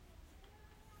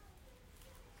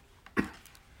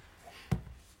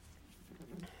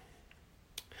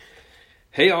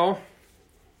Hey all,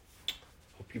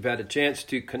 hope you've had a chance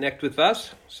to connect with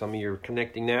us. Some of you are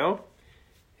connecting now,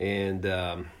 and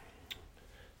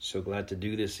so glad to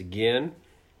do this again.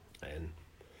 And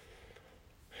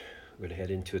we're going to head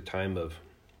into a time of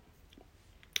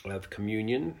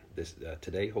communion this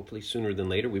today, hopefully sooner than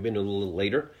later. We've been a little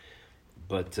later,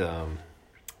 but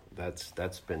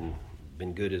that's been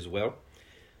good as well.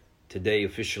 Today,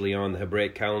 officially on the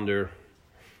Hebraic calendar,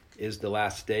 is the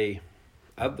last day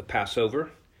of the Passover,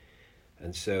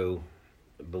 and so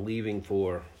believing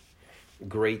for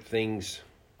great things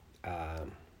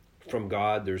from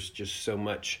God. There's just so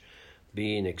much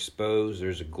being exposed.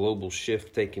 There's a global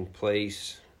shift taking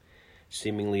place,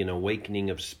 seemingly an awakening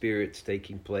of spirits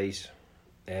taking place,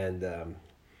 and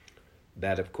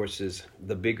that of course is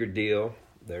the bigger deal.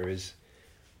 There is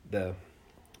the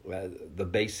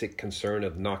basic concern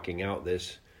of knocking out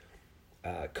this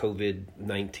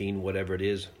COVID-19, whatever it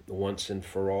is, once and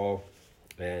for all.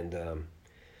 And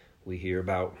we hear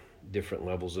about different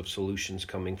levels of solutions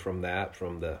coming from that,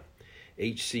 from the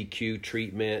HCQ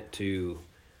treatment to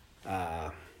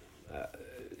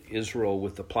Israel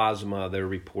with the plasma. They're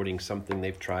reporting something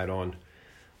they've tried on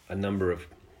a number of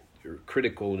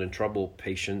critical and in trouble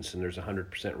patients, and there's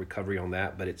 100% recovery on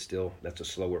that, but that's a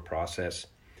slower process.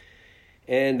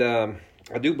 And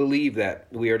I do believe that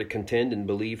we are to contend and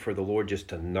believe for the Lord just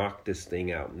to knock this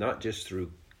thing out, not just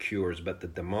through cures, but the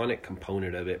demonic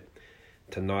component of it,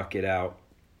 to knock it out.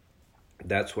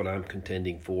 That's what I'm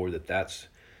contending for, that's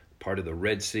part of the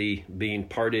Red Sea being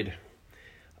parted.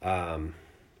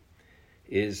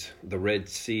 Is the Red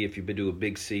Sea, if you've been to a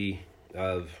big sea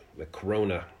of the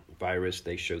coronavirus,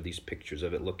 they show these pictures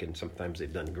of it looking, sometimes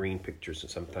they've done green pictures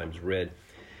and sometimes red.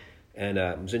 And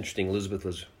it was interesting, Elizabeth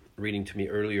was reading to me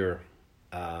earlier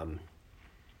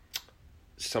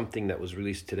something that was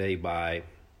released today by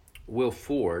Will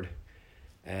Ford,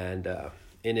 and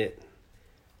in it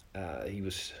he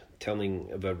was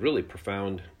telling of a really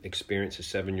profound experience a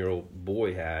 7-year-old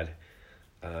boy had,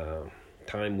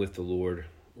 time with the Lord,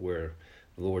 where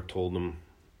the Lord told him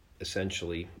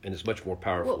essentially, and it's much more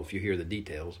powerful if you hear the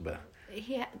details, but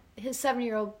his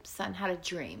 7-year-old son had a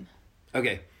dream.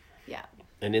 Okay. Yeah.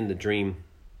 And in the dream,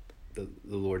 the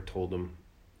Lord told him,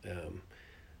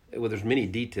 well, there's many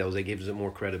details. They gave it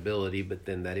more credibility, but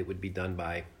then that it would be done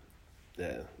by,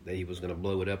 that he was going to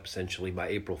blow it up essentially by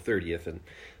April 30th. And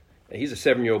he's a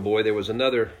 7-year-old boy. There was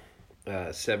another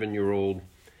 7-year-old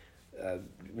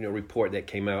report that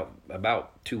came out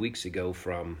about 2 weeks ago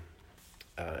from,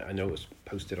 I know it was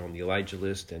posted on the Elijah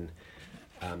list, and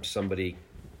somebody,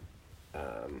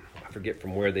 I forget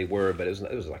from where they were, but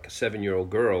it was like a 7-year-old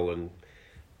girl, and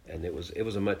it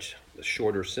was a much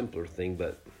shorter, simpler thing,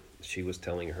 but she was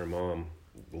telling her mom,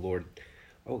 the Lord,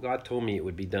 God told me it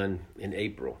would be done in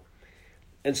April.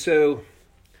 And so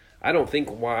I don't think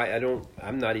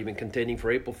I'm not even contending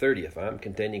for April 30th. I'm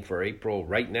contending for April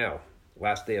right now,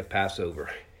 last day of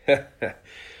Passover.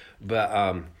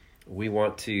 But we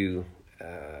want to,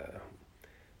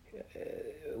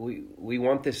 we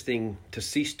want this thing to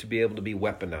cease to be able to be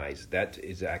weaponized. That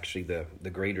is actually the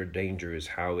greater danger, is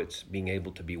how it's being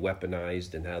able to be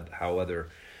weaponized, and how other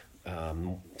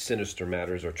sinister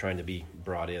matters are trying to be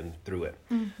brought in through it.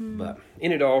 Mm-hmm. But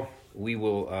in it all, we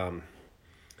will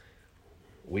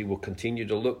continue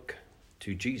to look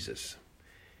to Jesus,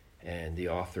 and the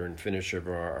author and finisher of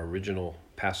our original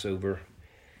Passover,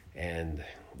 and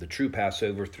the true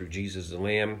Passover through Jesus the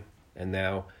Lamb, and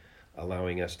now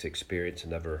allowing us to experience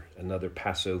another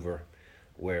Passover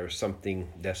where something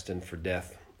destined for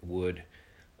death would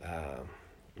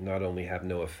not only have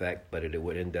no effect, but it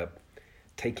would end up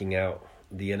taking out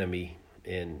the enemy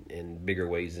in bigger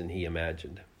ways than he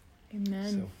imagined. Amen.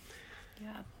 So,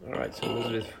 yeah. All right, so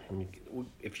Elizabeth,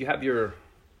 if you have your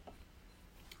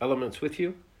elements with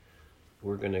you,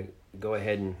 we're going to go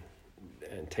ahead and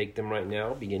take them right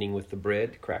now, beginning with the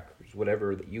bread, crackers,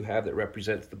 whatever that you have that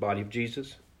represents the body of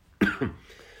Jesus.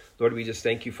 Lord, we just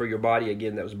thank you for your body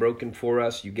again that was broken for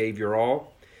us. You gave your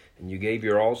all, and you gave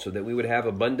your all so that we would have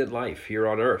abundant life here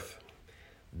on earth.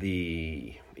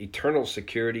 The eternal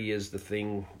security is the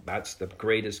thing that's the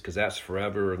greatest, because that's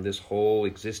forever, and this whole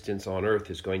existence on earth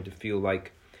is going to feel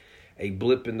like a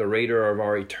blip in the radar of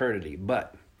our eternity.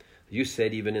 But you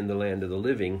said even in the land of the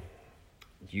living,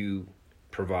 you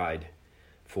provide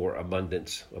for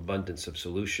abundance of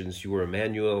solutions. You are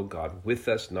Emmanuel, God with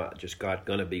us, not just God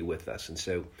gonna be with us. And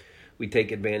so we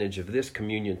take advantage of this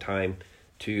communion time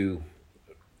to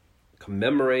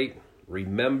commemorate,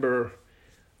 remember,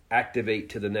 activate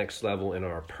to the next level in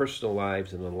our personal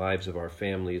lives and the lives of our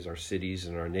families, our cities,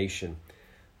 and our nation,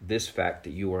 this fact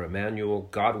that you are Emmanuel,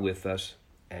 God with us,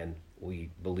 and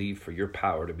We believe for your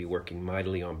power to be working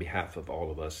mightily on behalf of all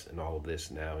of us and all of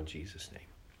this now in Jesus' name.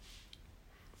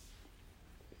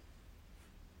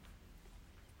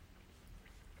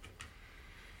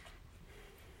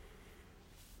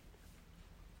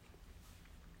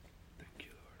 Thank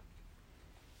you,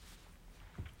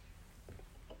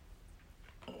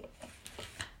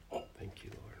 Lord. Thank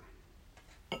you,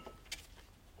 Lord.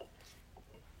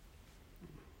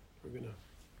 We're going to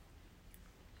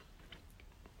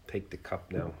take the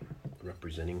cup now,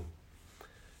 representing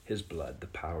his blood, the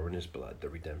power in his blood, the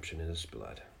redemption in his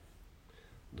blood.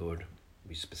 Lord,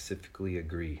 we specifically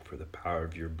agree for the power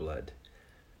of your blood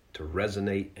to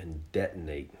resonate and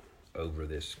detonate over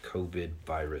this COVID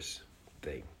virus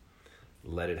thing.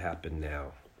 Let it happen now.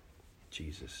 In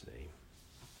Jesus' name.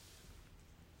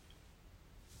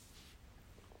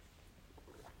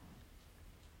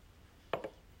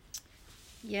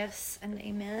 Yes and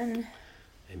amen.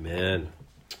 Amen.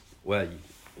 Well,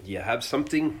 you have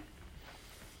something,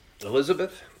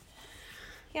 Elizabeth?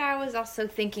 Yeah, I was also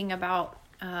thinking about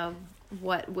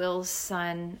what Will's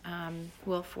son,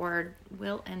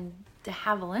 Will and de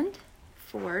Havilland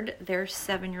Ford, their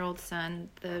 7-year-old son,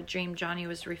 the dream Johnny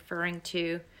was referring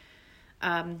to.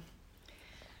 I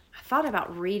thought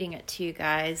about reading it to you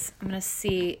guys. I'm going to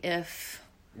see if...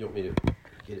 You want me to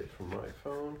get it from my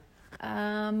phone?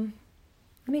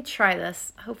 Let me try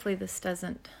this. Hopefully this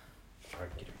doesn't All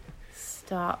right, get it.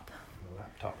 stop. My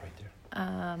laptop right there.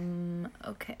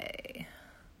 Okay.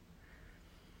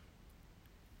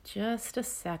 Just a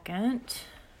second.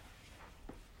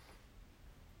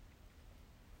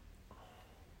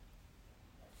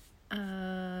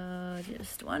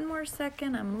 Just one more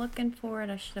second. I'm looking for it.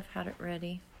 I should have had it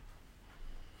ready.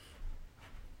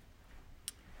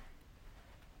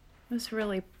 It was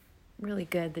really, really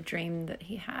good, the dream that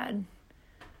he had.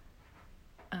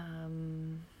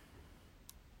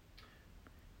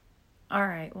 All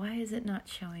right. Why is it not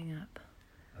showing up?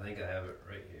 I think I have it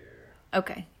right here.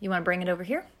 Okay. You want to bring it over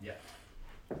here? Yeah.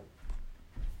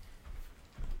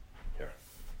 Here.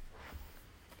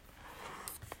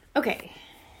 Okay.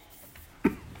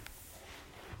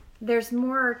 There's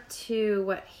more to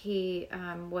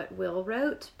what Will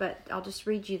wrote, but I'll just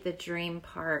read you the dream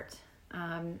part.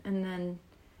 And then,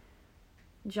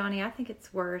 Johnny, I think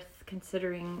it's worth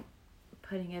considering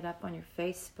putting it up on your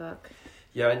Facebook.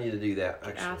 Yeah, I need to do that,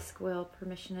 actually. Ask Will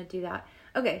permission to do that.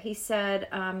 Okay, he said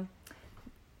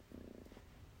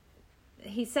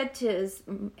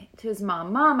to his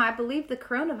mom, "Mom, I believe the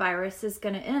coronavirus is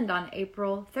going to end on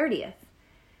April 30th.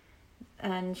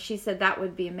 And she said, "That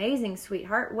would be amazing,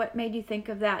 sweetheart. What made you think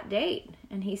of that date?"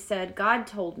 And he said, "God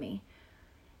told me."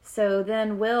 So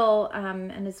then Will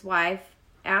and his wife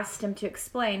asked him to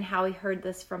explain how he heard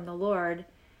this from the Lord.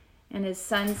 And his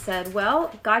son said,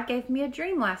 "Well, God gave me a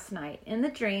dream last night. In the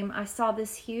dream, I saw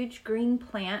this huge green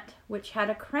plant which had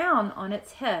a crown on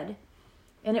its head,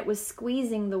 and it was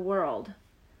squeezing the world.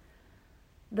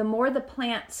 The more the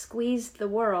plant squeezed the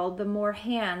world, the more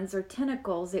hands or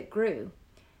tentacles it grew.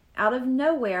 Out of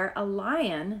nowhere, a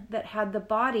lion that had the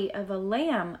body of a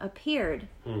lamb appeared,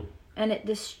 and it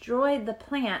destroyed the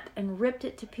plant and ripped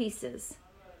it to pieces.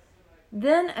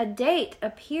 Then a date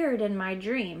appeared in my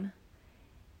dream.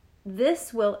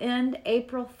 This will end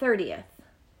April 30th.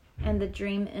 And the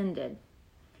dream ended.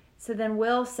 So then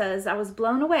Will says, "I was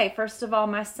blown away. First of all,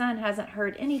 my son hasn't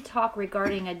heard any talk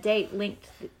regarding a date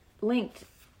linked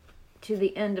to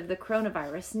the end of the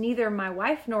coronavirus. Neither my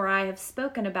wife nor I have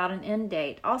spoken about an end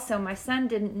date. Also, my son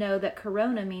didn't know that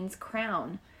corona means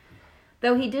crown.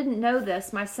 Though he didn't know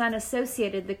this, my son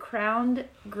associated the crowned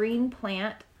green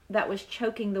plant that was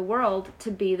choking the world to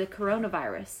be the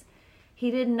coronavirus. He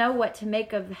didn't know what to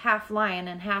make of the half lion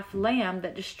and half lamb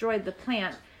that destroyed the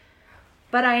plant,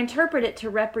 but I interpret it to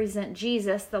represent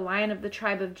Jesus, the Lion of the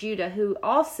tribe of Judah, who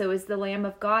also is the Lamb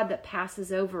of God that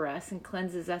passes over us and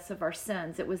cleanses us of our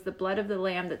sins. It was the blood of the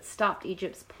Lamb that stopped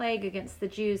Egypt's plague against the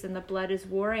Jews, and the blood is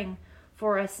warring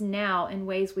for us now in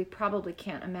ways we probably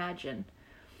can't imagine."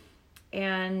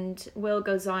 And Will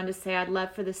goes on to say, "I'd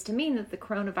love for this to mean that the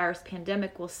coronavirus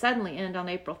pandemic will suddenly end on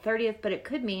April 30th, but it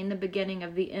could mean the beginning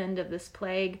of the end of this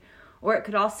plague, or it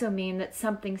could also mean that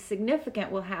something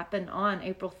significant will happen on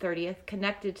April 30th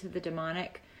connected to the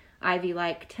demonic,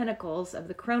 ivy-like tentacles of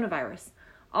the coronavirus.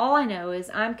 All I know is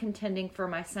I'm contending for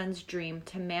my son's dream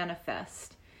to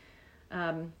manifest."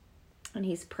 And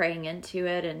he's praying into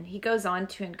it, and he goes on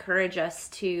to encourage us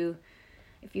to,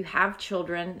 if you have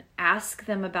children, ask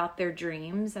them about their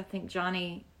dreams. I think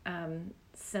Johnny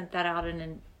sent that out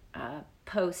in a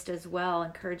post as well,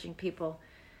 encouraging people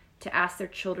to ask their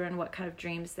children what kind of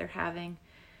dreams they're having.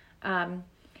 And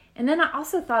then I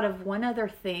also thought of one other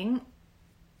thing.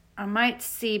 I might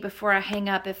see before I hang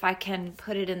up if I can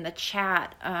put it in the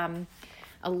chat,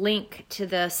 a link to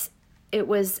this. It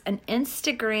was an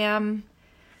Instagram,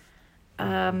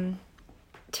 10-minute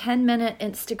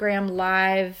Instagram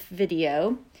live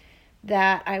video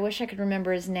that I wish I could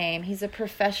remember his name. He's a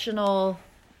professional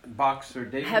boxer,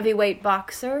 heavyweight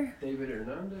boxer.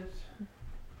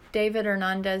 David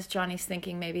Hernandez, Johnny's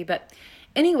thinking maybe. But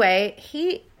anyway,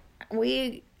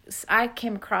 I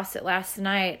came across it last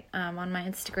night on my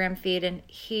Instagram feed, and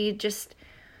he just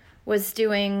was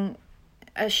doing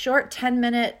a short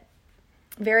 10-minute,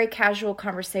 very casual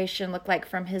conversation, looked like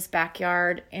from his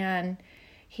backyard, and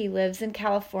he lives in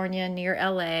California near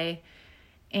LA,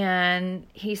 and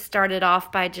he started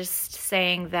off by just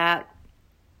saying that,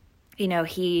 you know,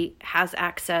 he has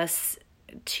access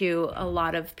to a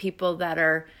lot of people that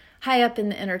are high up in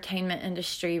the entertainment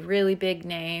industry, really big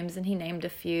names, and he named a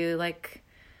few, like,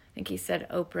 I think he said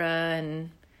Oprah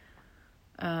and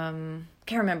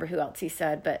can't remember who else he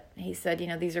said, but he said, you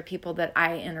know, these are people that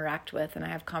I interact with and I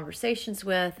have conversations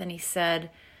with. And he said,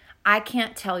 I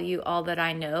can't tell you all that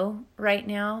I know right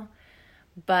now,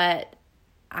 but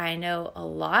I know a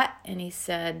lot. And he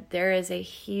said, there is a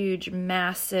huge,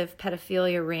 massive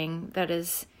pedophilia ring that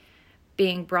is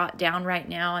being brought down right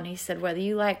now. And he said, whether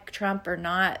you like Trump or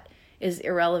not is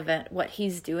irrelevant. What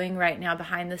he's doing right now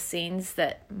behind the scenes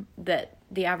that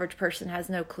the average person has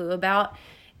no clue about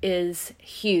is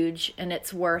huge, and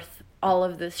it's worth all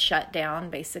of this shutdown.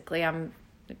 Basically, I'm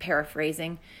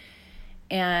paraphrasing.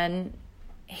 And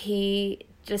he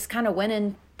just kind of went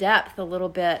in depth a little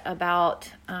bit about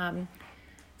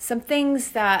some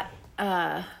things that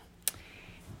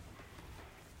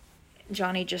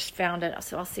Johnny just found it,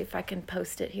 so I'll see if I can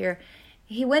post it here.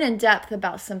 He went in depth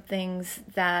about some things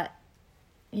that,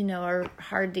 you know, are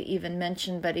hard to even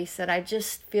mention, but he said, I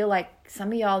just feel like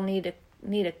some of y'all need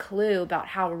a clue about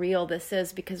how real this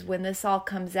is, because when this all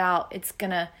comes out, it's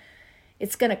gonna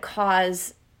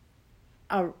cause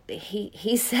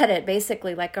he said it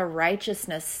basically like a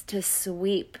righteousness to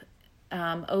sweep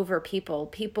over people.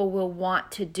 People will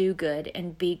want to do good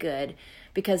and be good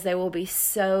because they will be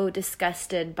so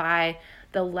disgusted by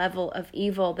the level of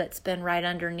evil that's been right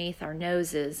underneath our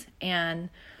noses. And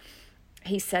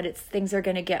he said things are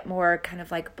going to get more kind of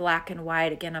like black and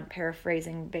white. Again, I'm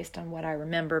paraphrasing based on what I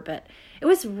remember, but it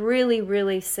was really,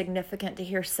 really significant to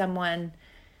hear someone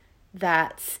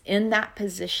that's in that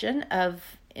position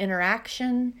of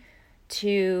interaction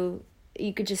you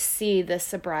could just see the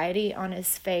sobriety on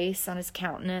his face, on his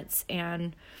countenance.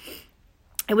 And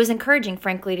it was encouraging,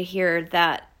 frankly, to hear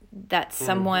that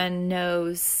someone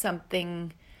knows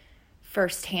something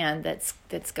firsthand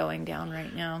that's going down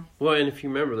right now. Well, and if you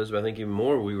remember, Elizabeth, I think even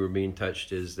more we were being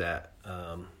touched is that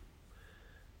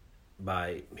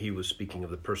he was speaking of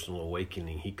the personal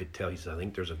awakening. He could tell, he said, I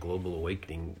think there's a global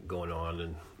awakening going on,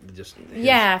 and just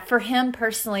for him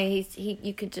personally,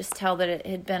 you could just tell that it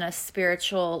had been a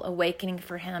spiritual awakening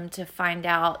for him to find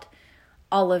out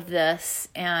all of this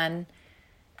and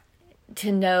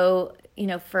to know, you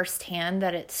know, firsthand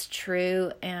that it's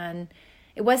true. And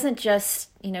it wasn't just,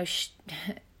 you know,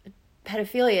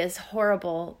 pedophilia is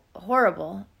horrible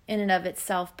in and of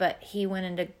itself, but he went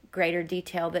into greater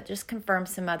detail that just confirmed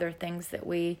some other things that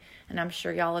and I'm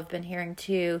sure y'all have been hearing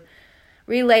too,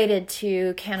 related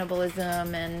to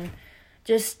cannibalism and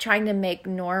just trying to make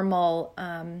normal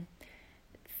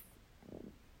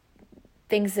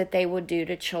things that they would do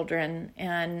to children,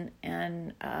 and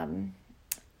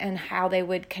how they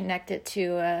would connect it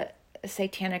to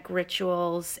satanic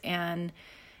rituals, and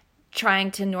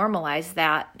trying to normalize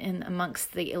that in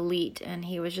amongst the elite. And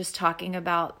he was just talking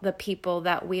about the people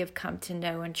that we have come to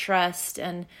know and trust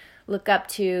and look up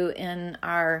to in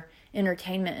our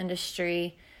entertainment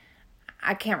industry.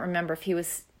 I can't remember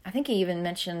if I think he even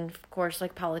mentioned, of course,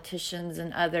 like politicians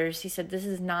and others. He said, this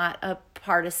is not a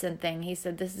partisan thing. He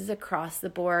said, this is across the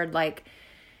board. Like,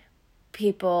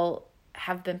 people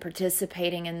have been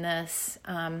participating in this.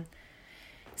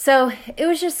 So it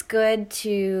was just good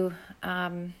to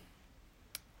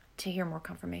hear more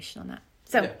confirmation on that.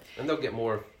 So, yeah, and they'll get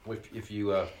more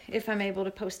if I'm able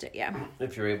to post it, yeah.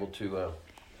 If you're able to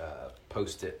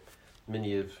post it.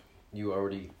 Many of you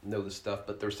already know the stuff,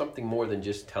 but there's something more than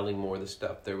just telling more of the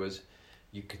stuff.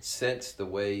 You could sense the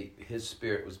way his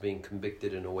spirit was being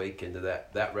convicted and awakened,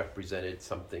 that represented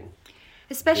something.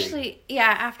 Especially, big.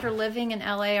 After living in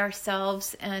LA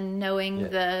ourselves and knowing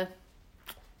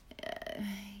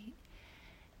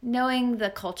knowing the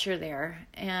culture there,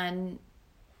 and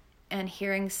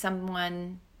hearing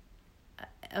someone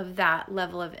of that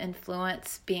level of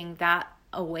influence being that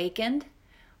awakened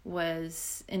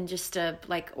was in just a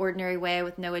ordinary way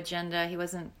with no agenda. He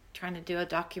wasn't trying to do a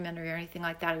documentary or anything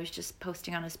like that. He was just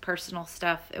posting on his personal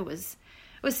stuff. It was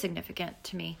significant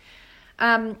to me.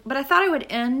 But I thought I would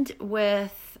end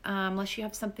with, unless you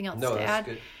have something else to add.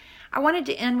 Good. I wanted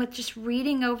to end with just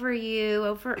reading over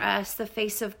us, the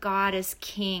face of God as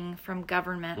King from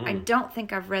Government. I don't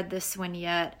think I've read this one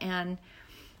yet. And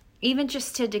even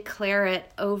just to declare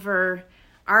it over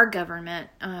our government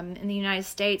in the United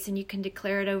States, and you can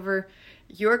declare it over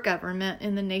your government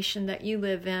in the nation that you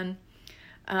live in.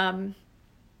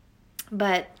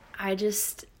 But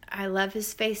I love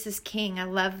his face as King. I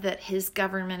love that his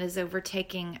government is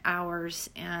overtaking ours,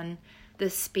 and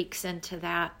this speaks into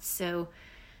that. So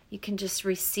you can just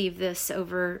receive this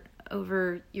over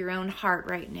your own heart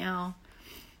right now.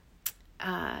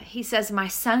 He says, "My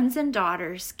sons and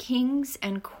daughters, kings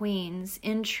and queens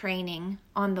in training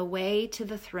on the way to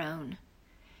the throne.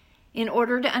 In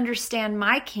order to understand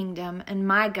my kingdom and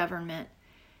my government,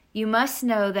 you must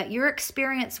know that your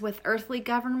experience with earthly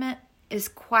government is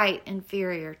quite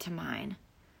inferior to mine.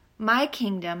 My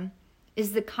kingdom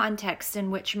is the context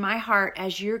in which my heart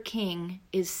as your king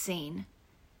is seen.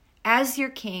 As your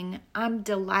king, I'm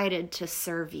delighted to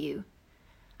serve you.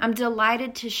 I'm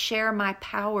delighted to share my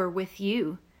power with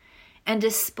you and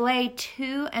display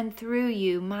to and through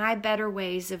you my better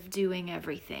ways of doing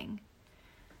everything.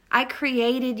 I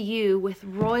created you with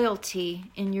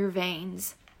royalty in your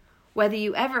veins. Whether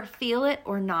you ever feel it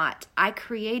or not, I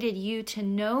created you to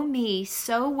know me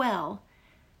so well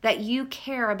that you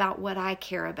care about what I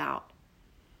care about.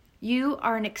 You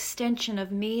are an extension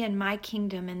of me and my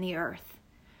kingdom in the earth.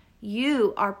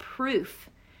 You are proof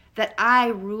that I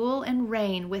rule and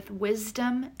reign with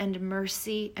wisdom and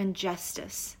mercy and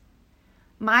justice.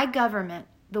 My government,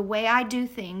 the way I do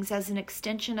things as an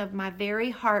extension of my very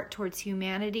heart towards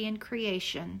humanity and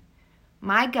creation,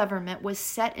 my government was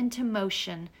set into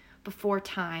motion before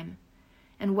time.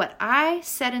 And what I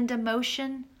set into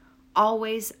motion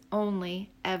always,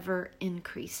 only, ever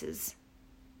increases.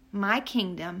 My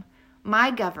kingdom,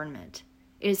 my government,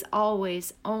 is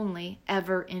always, only,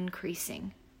 ever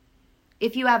increasing.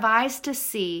 If you have eyes to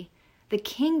see, the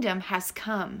kingdom has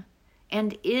come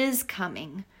and is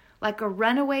coming like a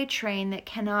runaway train that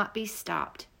cannot be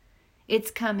stopped.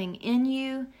 It's coming in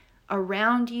you,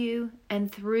 around you,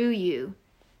 and through you,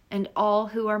 and all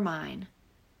who are mine.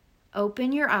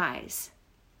 Open your eyes.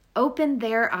 Open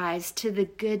their eyes to the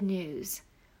good news.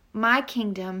 My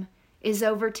kingdom is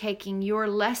overtaking your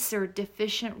lesser,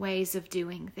 deficient ways of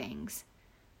doing things.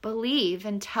 Believe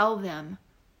and tell them,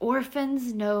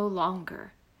 orphans no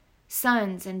longer,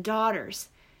 sons and daughters,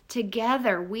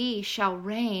 together we shall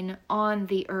reign on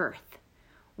the earth.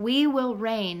 We will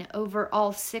reign over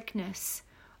all sickness,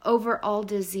 over all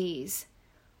disease.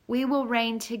 We will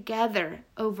reign together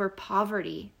over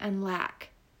poverty and lack.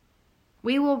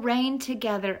 We will reign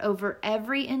together over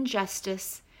every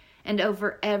injustice and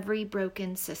over every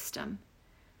broken system.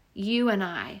 You and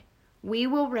I, we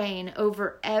will reign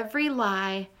over every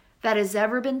lie that has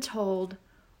ever been told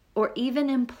or even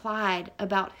implied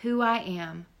about who I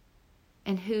am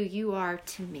and who you are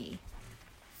to me."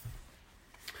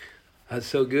 That's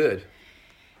so good.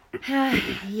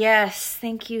 Yes,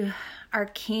 thank you, our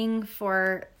King,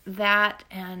 for that,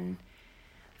 and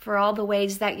for all the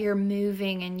ways that you're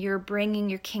moving and you're bringing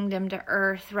your kingdom to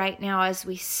earth right now as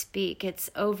we speak. It's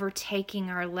overtaking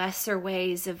our lesser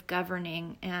ways of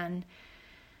governing, and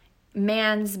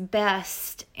man's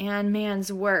best and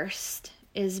man's worst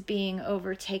is being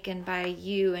overtaken by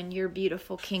you and your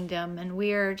beautiful kingdom. And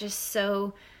we are just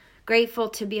so grateful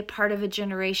to be a part of a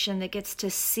generation that gets to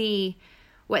see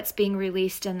what's being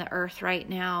released in the earth right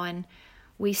now. And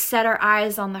we set our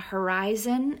eyes on the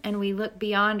horizon and we look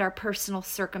beyond our personal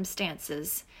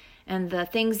circumstances and the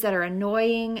things that are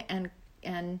annoying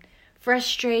and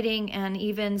frustrating and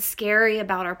even scary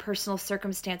about our personal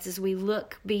circumstances. We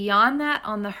look beyond that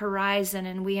on the horizon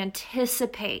and we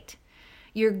anticipate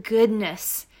your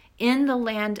goodness in the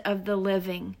land of the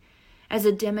living as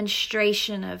a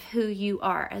demonstration of who you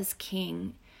are as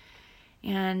King.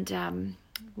 And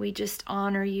we just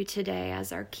honor you today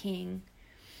as our King.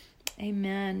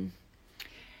 Amen.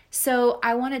 So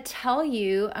I want to tell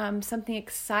you something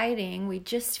exciting. We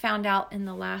just found out in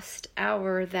the last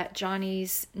hour that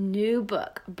Johnny's new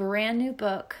book, brand new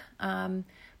book,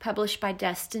 published by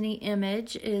Destiny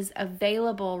Image, is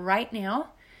available right now.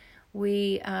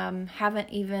 We haven't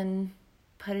even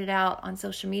put it out on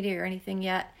social media or anything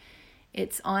yet.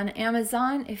 It's on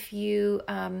Amazon. If you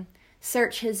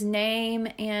search his name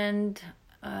and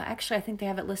actually I think they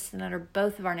have it listed under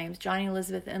both of our names, Johnny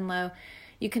Elizabeth Enlow.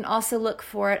 You can also look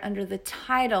for it under the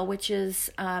title, which is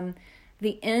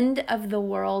The End of the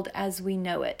World as We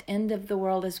Know It. End of the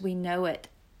World as We Know It.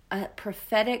 A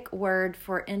prophetic word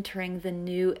for entering the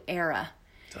new era.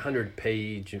 It's a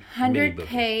 100-page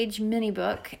 100-page mini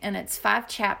book, and it's 5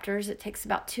 chapters. It takes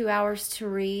about 2 hours to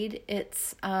read.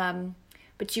 It's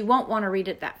but you won't want to read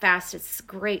it that fast. It's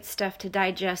great stuff to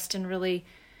digest and really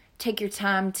take your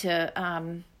time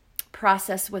to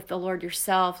process with the Lord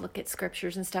yourself, look at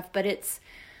scriptures and stuff. But it's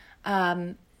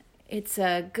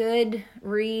a good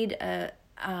read.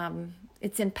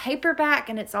 It's in paperback,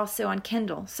 and it's also on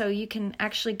Kindle. So you can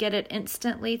actually get it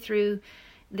instantly through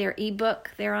their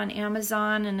ebook there on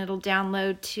Amazon, and it'll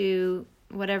download to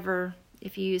whatever,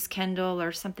 if you use Kindle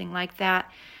or something like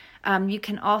that. You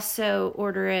can also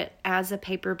order it as a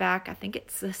paperback. I think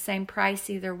it's the same price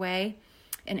either way,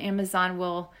 and Amazon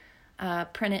will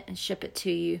print it and ship it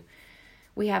to you.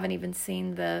 We haven't even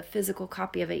seen the physical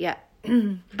copy of it yet,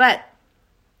 but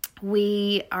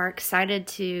we are excited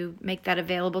to make that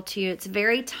available to you. It's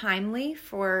very timely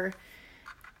for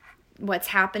what's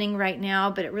happening right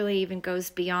now, but it really even goes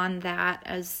beyond that,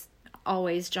 as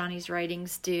always Johnny's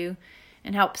writings do,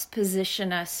 and helps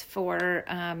position us for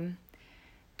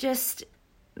just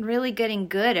really getting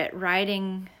good at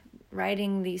riding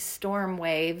these storm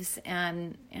waves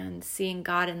and seeing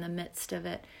God in the midst of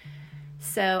it.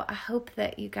 So I hope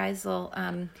that you guys will,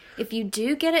 if you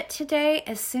do get it today,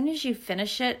 as soon as you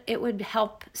finish it, it would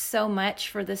help so much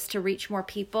for this to reach more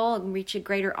people and reach a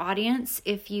greater audience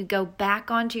if you go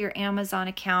back onto your Amazon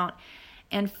account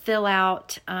and fill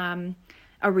out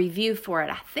a review for it.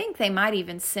 I think they might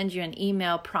even send you an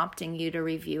email prompting you to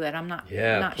review it. I'm not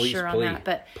sure on that,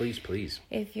 but please.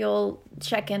 If you'll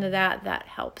check into that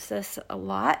helps us a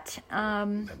lot.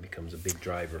 That becomes a big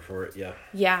driver for it.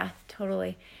 Yeah,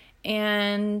 totally.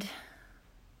 And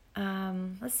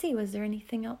let's see, was there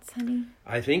anything else, honey?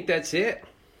 I think that's it.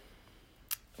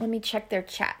 Let me check their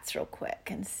chats real quick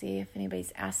and see if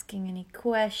anybody's asking any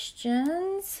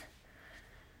questions.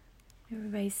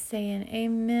 Everybody's saying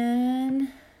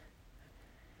amen.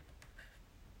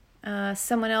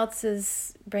 Someone else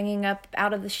is bringing up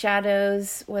Out of the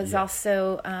Shadows was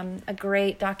also a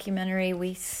great documentary.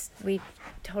 We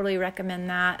totally recommend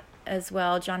that as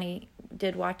well. Johnny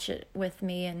did watch it with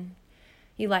me, and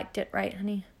you liked it, right,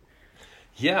 honey?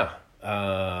 Yeah.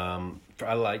 I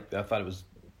thought it was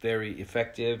very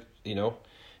effective. You know,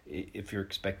 if you're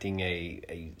expecting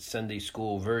a Sunday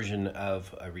school version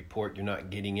of a report, you're not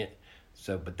getting it.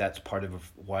 So, but that's part of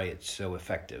why it's so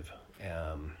effective,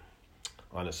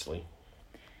 honestly.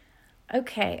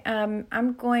 Okay,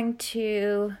 I'm going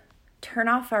to turn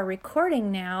off our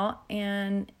recording now,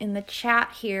 and in the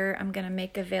chat here, I'm going to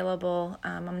make available,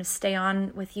 I'm going to stay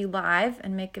on with you live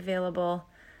and make available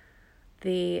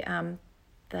the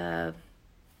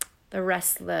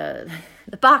rest of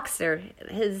the boxer,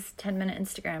 his 10-minute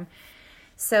Instagram.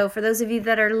 So for those of you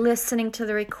that are listening to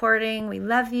the recording, we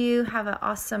love you. Have an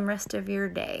awesome rest of your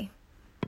day.